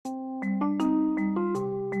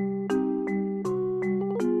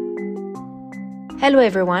Hello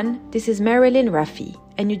everyone, this is Marilyn Rafi,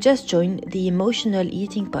 and you just joined the Emotional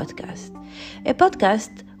Eating Podcast, a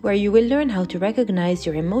podcast where you will learn how to recognize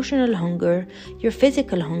your emotional hunger, your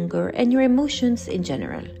physical hunger, and your emotions in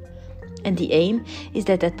general. And the aim is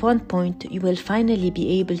that at one point you will finally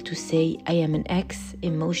be able to say, I am an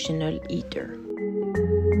ex-emotional eater.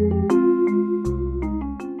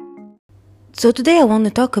 So today I want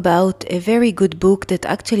to talk about a very good book that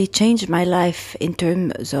actually changed my life in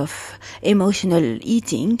terms of emotional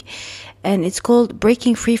eating, and it's called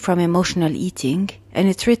Breaking Free from Emotional Eating, and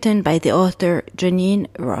it's written by the author Geneen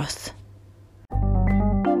Roth.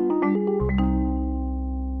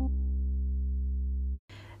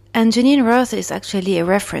 And Geneen Roth is actually a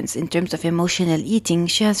reference in terms of emotional eating.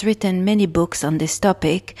 She has written many books on this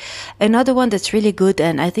topic. Another one that's really good,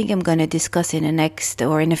 and I think I'm going to discuss in a next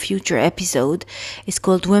or in a future episode, is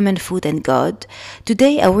called Women, Food and God.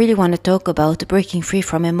 Today, I really want to talk about breaking free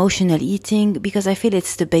from emotional eating because I feel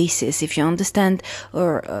it's the basis. If you understand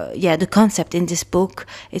the concept in this book,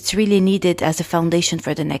 it's really needed as a foundation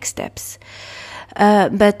for the next steps.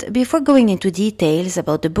 But before going into details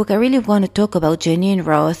about the book, I really want to talk about Geneen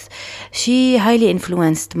Roth. She highly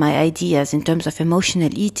influenced my ideas in terms of emotional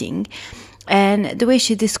eating. And the way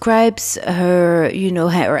she describes her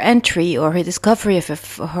entry or her discovery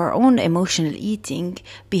of her own emotional eating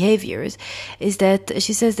behaviors is that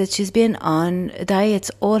she says that she's been on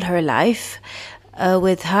diets all her life,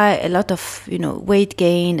 with a lot of weight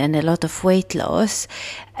gain and a lot of weight loss,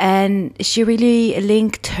 and she really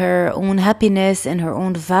linked her own happiness and her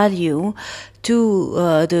own value to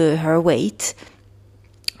her weight.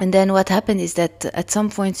 And then what happened is that at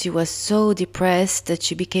some point she was so depressed that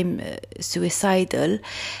she became suicidal,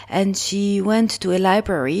 and she went to a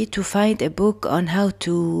library to find a book on how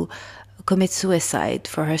to commit suicide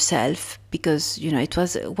for herself, because it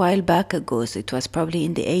was a while back ago, so it was probably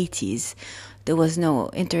in the 80s. There was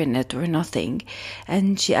no internet or nothing.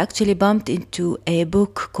 And she actually bumped into a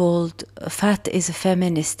book called Fat is a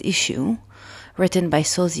Feminist Issue, written by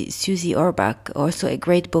Susie Orbach, also a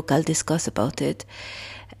great book. I'll discuss about it.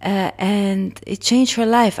 And it changed her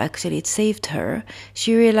life, actually. It saved her.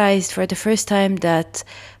 She realized for the first time that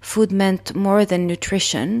food meant more than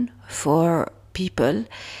nutrition for people.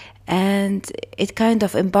 And it kind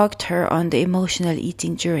of embarked her on the emotional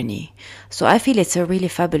eating journey. So I feel it's a really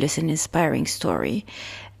fabulous and inspiring story.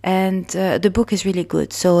 And the book is really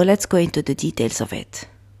good. So let's go into the details of it.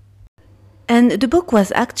 And the book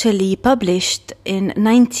was actually published in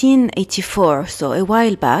 1984, so a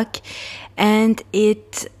while back. And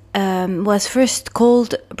it was first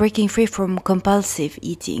called Breaking Free from Compulsive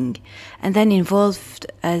Eating, and then evolved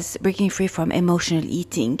as Breaking Free from Emotional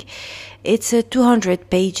Eating. It's a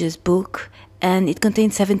 200 pages book, and it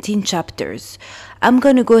contains 17 chapters. I'm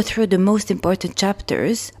going to go through the most important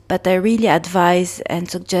chapters, but I really advise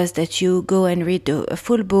and suggest that you go and read a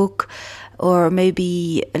full book or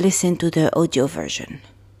maybe listen to the audio version.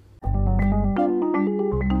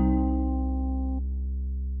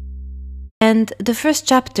 And the first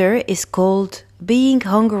chapter is called Being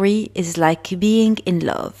Hungry is Like Being in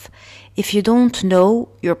Love. If you don't know,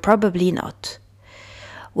 you're probably not.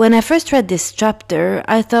 When I first read this chapter,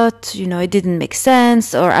 I thought, it didn't make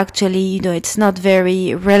sense, or actually, it's not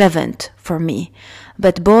very relevant for me.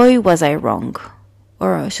 But boy, was I wrong.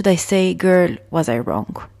 Or should I say, girl, was I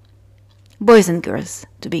wrong. Boys and girls,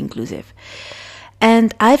 to be inclusive.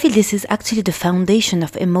 And I feel this is actually the foundation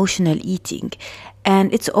of emotional eating.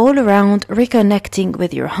 And it's all around reconnecting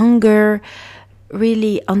with your hunger,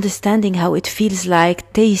 really understanding how it feels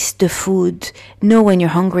like, taste the food, know when you're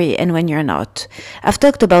hungry and when you're not. I've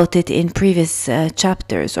talked about it in previous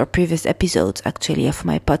chapters or previous episodes, actually, of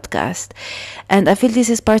my podcast. And I feel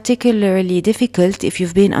this is particularly difficult if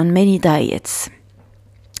you've been on many diets.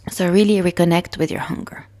 So really reconnect with your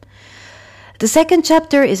hunger. The second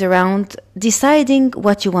chapter is around deciding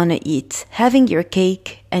what you want to eat, having your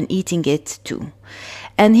cake and eating it too.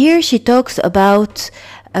 And here she talks about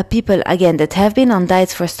people, again, that have been on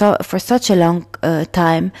diets for such a long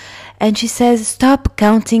time. And she says, stop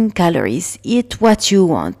counting calories, eat what you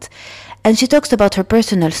want. And she talks about her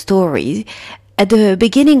personal story. At the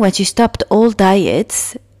beginning, when she stopped all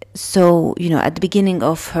diets, so, at the beginning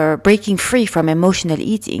of her breaking free from emotional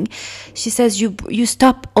eating, she says you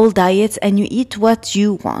stop all diets and you eat what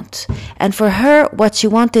you want. And for her, what she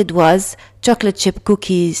wanted was chocolate chip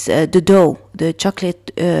cookies, the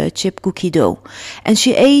chocolate chip cookie dough. And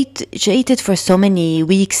she ate it for so many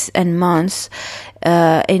weeks and months,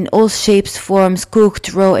 in all shapes, forms,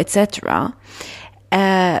 cooked, raw, etc.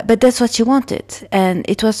 But that's what she wanted. And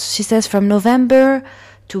it was, she says, from November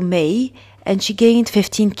to May, and she gained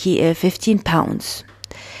 15 pounds.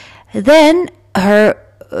 Then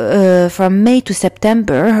from May to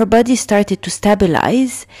September, her body started to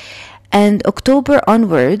stabilize, and October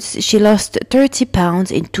onwards, she lost 30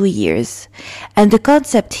 pounds in 2 years. And the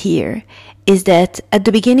concept here is that at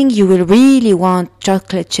the beginning, you will really want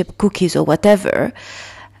chocolate chip cookies or whatever,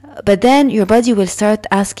 but then your body will start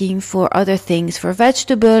asking for other things, for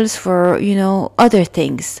vegetables, for, other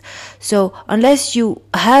things. So unless you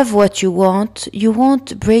have what you want, you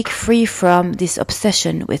won't break free from this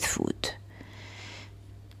obsession with food.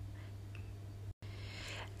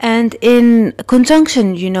 And in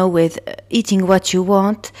conjunction, with eating what you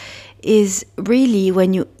want, is really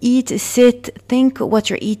when you eat, sit, think what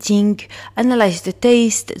you're eating, analyze the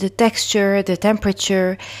taste, the texture, the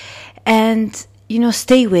temperature, and,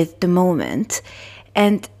 stay with the moment.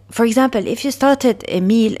 And for example, if you started a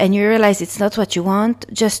meal and you realize it's not what you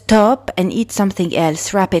want, just stop and eat something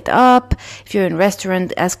else. Wrap it up. If you're in a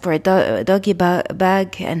restaurant, ask for a doggy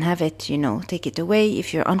bag and have it, take it away.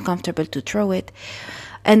 If you're uncomfortable, to throw it.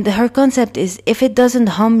 And her concept is, if it doesn't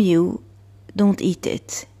harm you, don't eat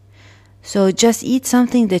it. So just eat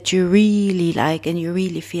something that you really like and you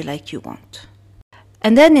really feel like you want.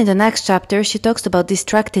 And then in the next chapter, she talks about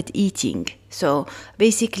distracted eating. So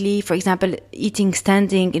basically, for example, eating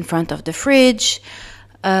standing in front of the fridge,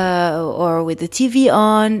 or with the TV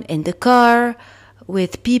on, in the car,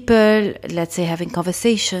 with people, let's say having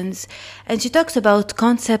conversations. And she talks about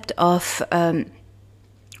concept of,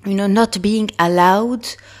 not being allowed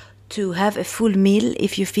to have a full meal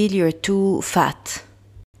if you feel you're too fat.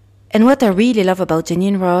 And what I really love about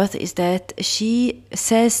Geneen Roth is that she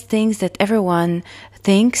says things that everyone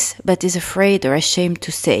thinks but is afraid or ashamed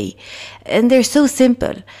to say. And they're so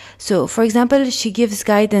simple. So, for example, she gives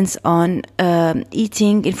guidance on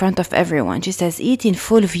eating in front of everyone. She says, eat in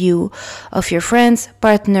full view of your friends,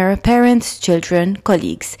 partner, parents, children,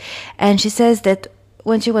 colleagues. And she says that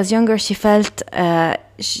when she was younger, she felt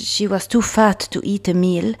she was too fat to eat a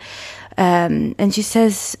meal. And she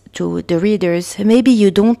says to the readers, maybe you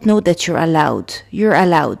don't know that you're allowed. You're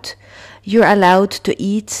allowed. You're allowed to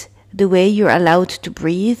eat the way you're allowed to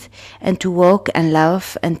breathe and to walk and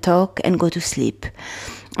laugh and talk and go to sleep.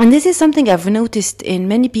 And this is something I've noticed in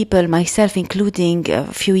many people, myself including a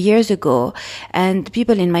few years ago, and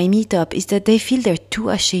people in my meetup, is that they feel they're too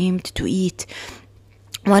ashamed to eat.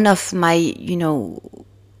 One of my,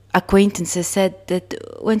 acquaintances said that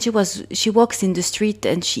when she walks in the street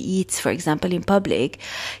and she eats, for example, in public,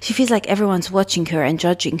 she feels like everyone's watching her and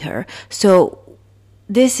judging her. So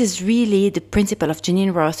this is really the principle of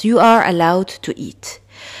Geneen Roth. You are allowed to eat.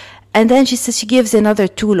 And then she says, she gives another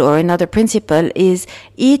tool or another principle is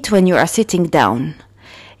eat when you are sitting down.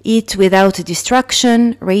 Eat without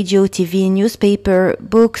distraction, radio, TV, newspaper,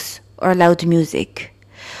 books, or loud music.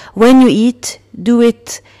 When you eat, do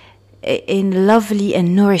it in a lovely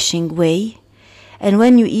and nourishing way. And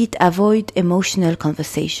when you eat, avoid emotional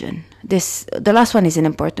conversation. The last one is an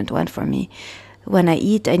important one for me. When I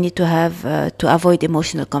eat, I need to have to avoid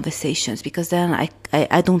emotional conversations, because then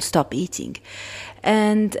I don't stop eating.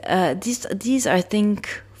 And these I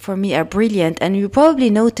think for me are brilliant. And you probably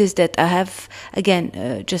noticed that I have,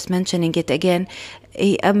 again, just mentioning it again,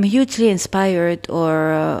 I'm hugely inspired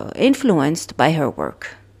or influenced by her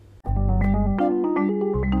work.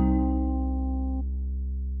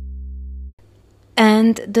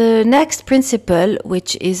 And the next principle,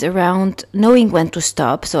 which is around knowing when to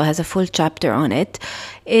stop, so it has a full chapter on it.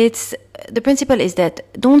 The principle is that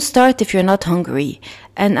don't start if you're not hungry.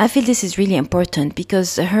 And I feel this is really important,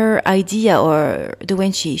 because her idea, or the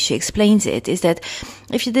way she explains it, is that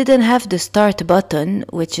if you didn't have the start button,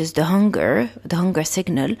 which is the hunger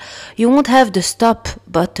signal, you won't have the stop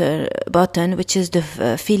button, which is the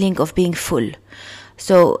feeling of being full.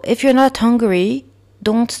 So if you're not hungry,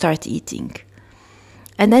 don't start eating.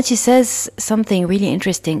 And then she says something really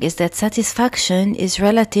interesting, is that satisfaction is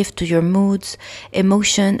relative to your moods,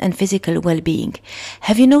 emotion, and physical well-being.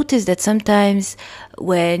 Have you noticed that sometimes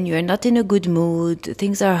when you're not in a good mood,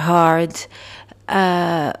 things are hard,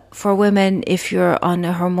 for women, if you're on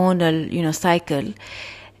a hormonal, cycle,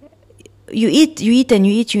 you eat, and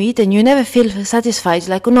you never feel satisfied.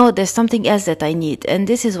 Like, oh no, there's something else that I need. And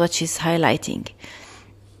this is what she's highlighting.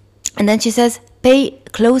 And then she says, pay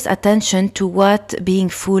close attention to what being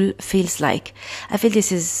full feels like. I feel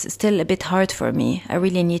this is still a bit hard for me. I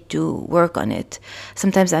really need to work on it.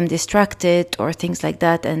 Sometimes I'm distracted or things like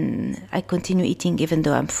that, and I continue eating even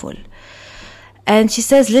though I'm full. And she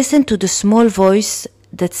says, listen to the small voice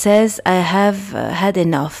that says, I have had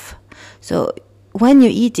enough. So when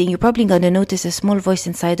you're eating, you're probably going to notice a small voice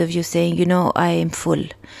inside of you saying, I am full.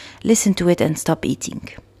 Listen to it and stop eating.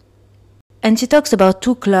 And she talks about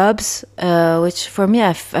two clubs, which for me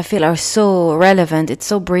I feel are so relevant. It's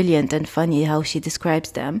so brilliant and funny how she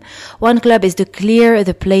describes them. One club is the clear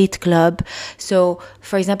the plate club. So,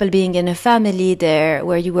 for example, being in a family there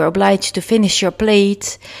where you were obliged to finish your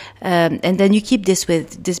plate, and then you keep this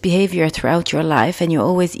behavior throughout your life, and you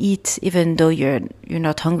always eat even though you're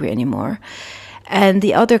not hungry anymore. And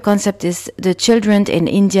the other concept is the children in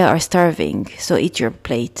India are starving, so eat your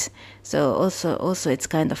plate. So also it's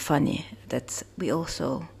kind of funny that we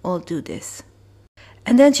also all do this.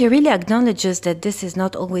 And then she really acknowledges that this is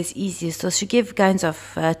not always easy. So she gives kinds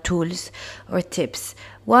of tools or tips.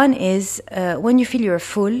 One is when you feel you're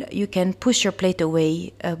full, you can push your plate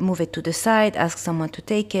away, move it to the side, ask someone to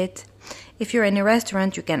take it. If you're in a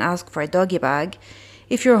restaurant, you can ask for a doggy bag.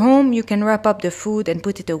 If you're home, you can wrap up the food and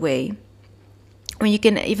put it away. Or you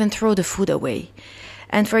can even throw the food away.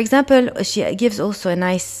 And for example, she gives also a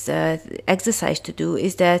nice exercise to do,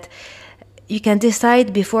 is that you can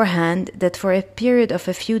decide beforehand that for a period of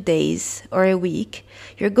a few days or a week,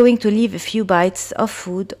 you're going to leave a few bites of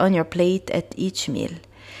food on your plate at each meal.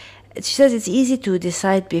 She says it's easy to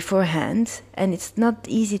decide beforehand, and it's not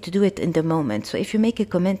easy to do it in the moment. So if you make a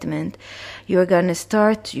commitment, you're going to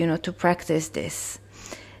start, to practice this.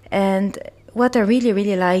 And what I really,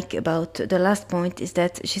 really like about the last point is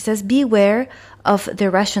that she says, beware of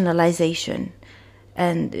the rationalization.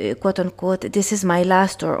 And quote unquote, this is my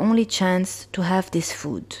last or only chance to have this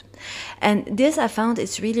food. And this I found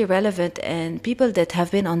is really relevant, and people that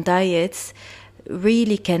have been on diets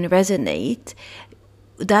really can resonate.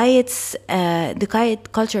 Diets, the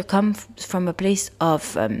diet culture comes from a place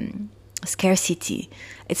of scarcity.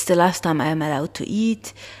 It's the last time I am allowed to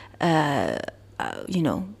eat,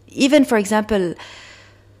 Even, for example,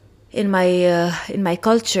 in my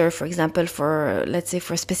culture, for example,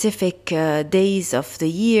 for specific days of the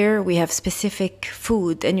year, we have specific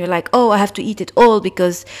food, and you're like, oh, I have to eat it all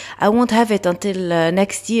because I won't have it until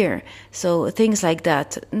next year. So things like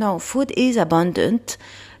that. No, food is abundant.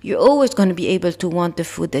 You're always going to be able to want the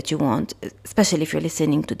food that you want, especially if you're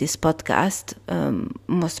listening to this podcast.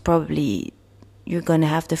 Most probably, you're going to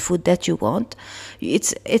have the food that you want.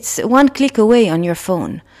 It's one click away on your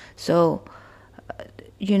phone. So,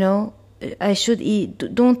 I should eat.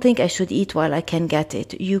 Don't think I should eat while I can get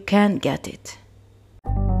it. You can get it.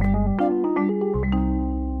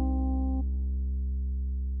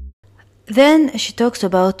 Then she talks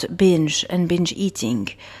about binge and binge eating.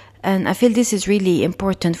 And I feel this is really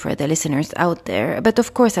important for the listeners out there. But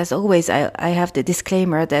of course, as always, I have the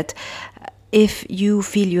disclaimer that if you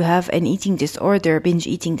feel you have an eating disorder, binge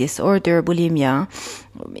eating disorder, bulimia,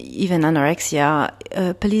 even anorexia,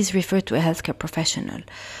 please refer to a healthcare professional.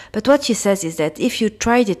 But what she says is that if you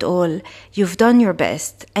tried it all, you've done your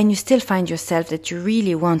best, and you still find yourself that you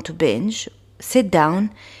really want to binge, sit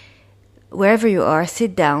down, wherever you are,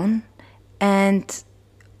 sit down, and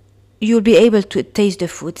you'll be able to taste the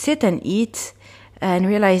food. Sit and eat and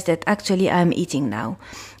realize that actually I'm eating now.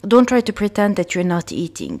 Don't try to pretend that you're not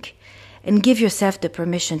eating. And give yourself the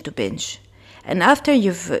permission to binge. And after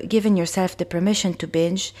you've given yourself the permission to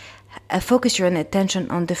binge, focus your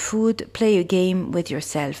attention on the food, play a game with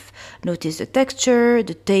yourself. Notice the texture,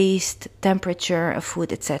 the taste, temperature of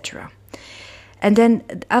food, etc. And then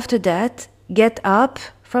after that, get up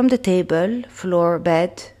from the table, floor,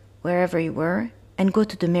 bed, wherever you were, and go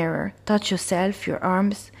to the mirror. Touch yourself, your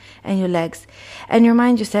arms and your legs, and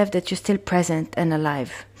remind yourself that you're still present and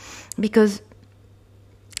alive. Because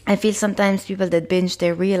I feel sometimes people that binge,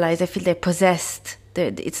 they realize, I feel they're possessed.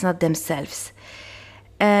 It's not themselves.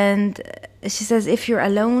 And she says, if you're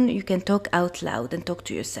alone, you can talk out loud and talk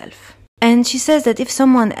to yourself. And she says that if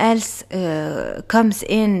someone else comes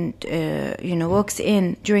in, walks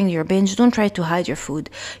in during your binge, don't try to hide your food.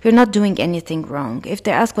 You're not doing anything wrong. If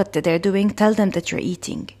they ask what they're doing, tell them that you're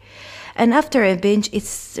eating. And after a binge,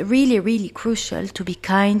 it's really, really crucial to be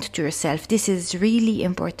kind to yourself. This is really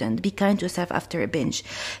important. Be kind to yourself after a binge,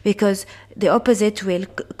 because the opposite will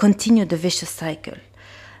continue the vicious cycle.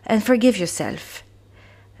 And forgive yourself.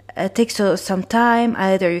 Take some time.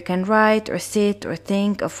 Either you can write or sit or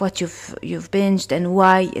think of what you've binged and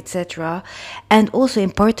why, etc. And also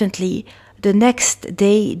importantly, the next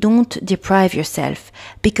day, don't deprive yourself,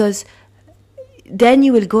 because then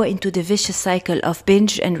you will go into the vicious cycle of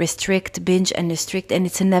binge and restrict, and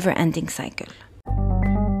it's a never-ending cycle.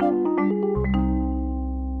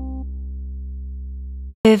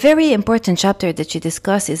 a very important chapter that she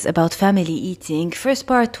discusses about family eating. First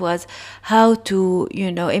part was how to,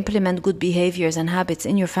 implement good behaviors and habits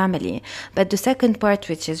in your family. But the second part,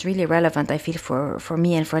 which is really relevant, I feel, for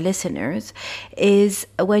me and for listeners, is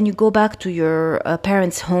when you go back to your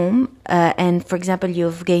parents' home and, for example,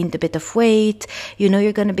 you've gained a bit of weight,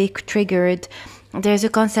 you're going to be triggered. There's a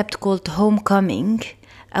concept called homecoming.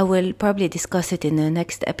 I will probably discuss it in the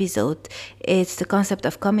next episode. It's the concept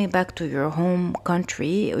of coming back to your home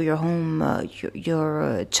country, or your home,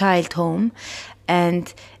 your child home.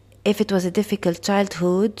 And if it was a difficult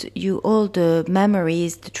childhood, all the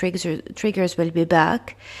memories, the triggers will be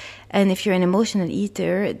back. And if you're an emotional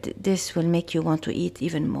eater, this will make you want to eat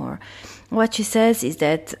even more. What she says is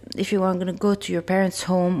that if you are going to go to your parents'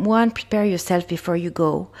 home, one, prepare yourself before you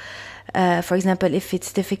go. For example, if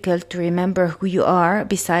it's difficult to remember who you are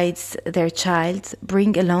besides their child,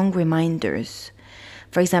 bring along reminders.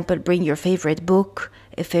 For example, bring your favorite book,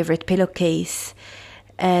 a favorite pillowcase,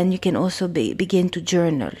 and you can also begin to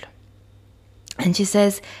journal. And she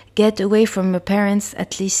says, get away from your parents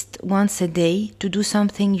at least once a day to do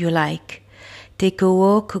something you like. Take a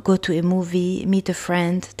walk, go to a movie, meet a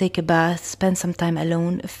friend, take a bath, spend some time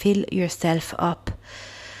alone, fill yourself up.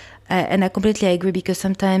 And I completely agree, because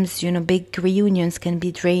sometimes, big reunions can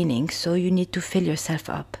be draining, so you need to fill yourself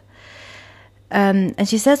up. And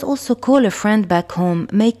she says also, call a friend back home,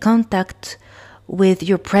 make contact with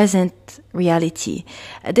your present reality.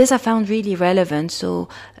 This I found really relevant,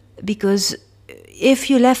 because if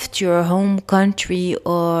you left your home country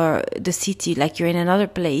or the city, like you're in another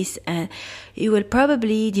place, you will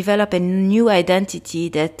probably develop a new identity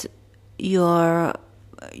that your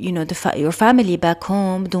family back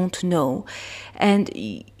home don't know. And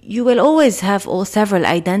you will always have several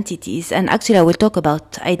identities. And actually, I will talk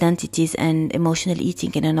about identities and emotional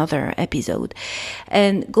eating in another episode.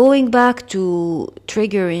 And going back to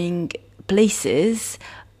triggering places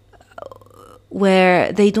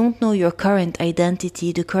where they don't know your current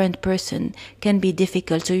identity, the current person, can be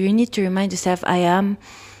difficult. So you need to remind yourself, I am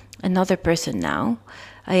another person now.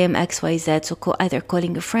 I am XYZ, so either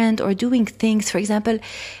calling a friend or doing things. For example,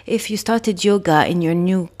 if you started yoga in your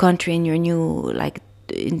new country, in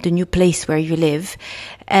the new place where you live,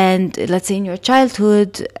 and let's say in your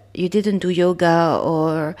childhood, you didn't do yoga,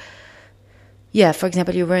 or, for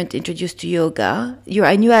example, you weren't introduced to yoga,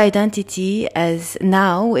 your new identity as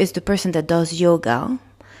now is the person that does yoga.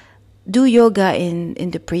 Do yoga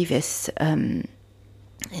in the previous, in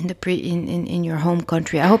your home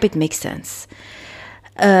country. I hope it makes sense.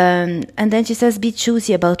 And then she says, be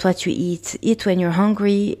choosy about what you eat. Eat when you're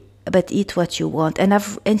hungry, but eat what you want.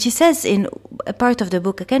 And she says in a part of the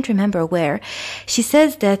book, I can't remember where, she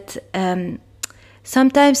says that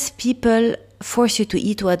sometimes people force you to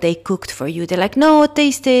eat what they cooked for you. They're like, no,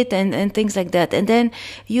 taste it, and things like that. And then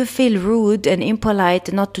you feel rude and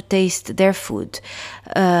impolite not to taste their food.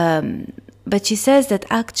 But she says that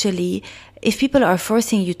actually, if people are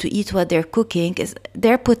forcing you to eat what they're cooking,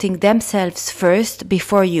 they're putting themselves first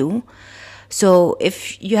before you. So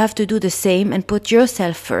if you have to do the same and put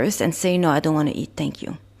yourself first and say, no, I don't want to eat, thank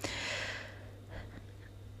you.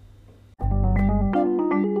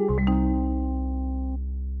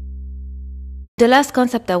 The last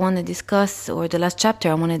concept I want to discuss, or the last chapter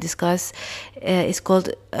I want to discuss, is called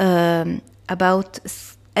about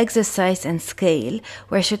exercise and scale,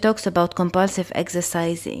 where she talks about compulsive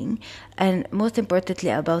exercising, and most importantly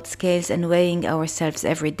about scales and weighing ourselves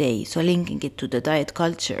every day, so linking it to the diet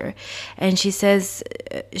culture. And she says,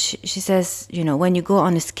 when you go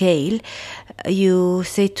on a scale, you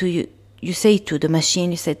say to the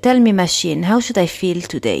machine, tell me, machine, how should I feel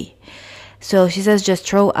today? So she says, just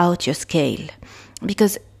throw out your scale,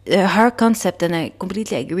 because her concept, and I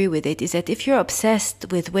completely agree with it, is that if you're obsessed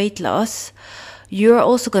with weight loss, you're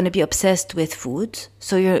also going to be obsessed with food,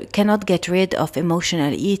 so you cannot get rid of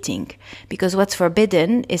emotional eating, because what's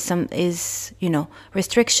forbidden is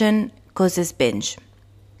restriction causes binge.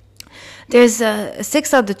 There's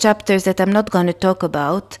 6 other chapters that I'm not going to talk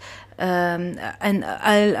about, and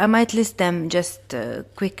I might list them just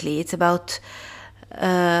quickly. It's about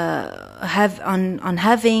on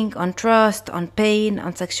trust, on pain,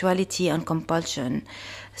 on sexuality, on compulsion.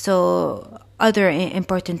 So other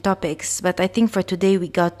important topics, but I think for today we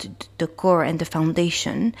got the core and the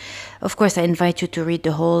foundation. Of course, I invite you to read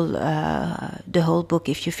the whole book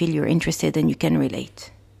if you feel you're interested and you can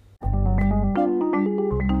relate.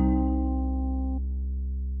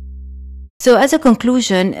 So as a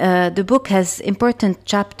conclusion, the book has important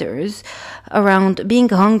chapters around being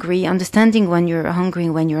hungry, understanding when you're hungry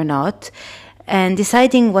and when you're not, and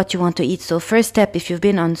deciding what you want to eat. So first step, if you've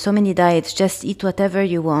been on so many diets, just eat whatever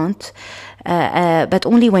you want, but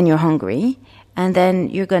only when you're hungry. And then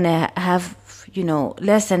you're going to have,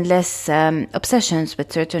 less and less obsessions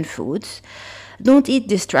with certain foods. Don't eat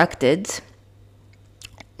distracted.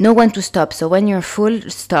 Know when to stop. So when you're full,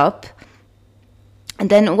 stop. And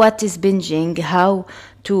then what is binging? How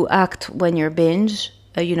to act when you're binge.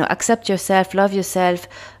 Accept yourself, love yourself.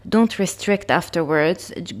 Don't restrict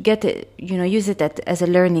afterwards. Get it, use it as a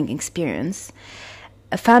learning experience.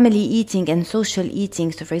 Family eating and social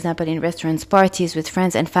eating. So, for example, in restaurants, parties with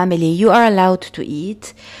friends and family, you are allowed to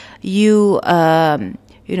eat. You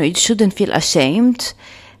shouldn't feel ashamed.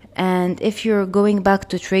 And if you're going back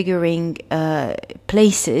to triggering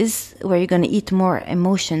places where you're going to eat more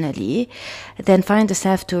emotionally, then find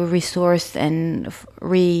yourself to resource and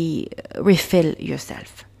refill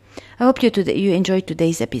yourself. I hope you enjoyed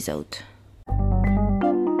today's episode.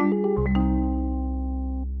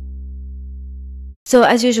 So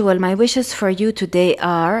as usual, my wishes for you today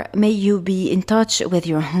are, may you be in touch with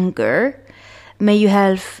your hunger. May you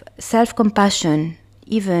have self-compassion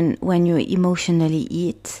even when you emotionally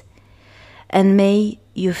eat. And may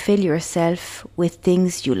you fill yourself with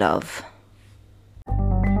things you love.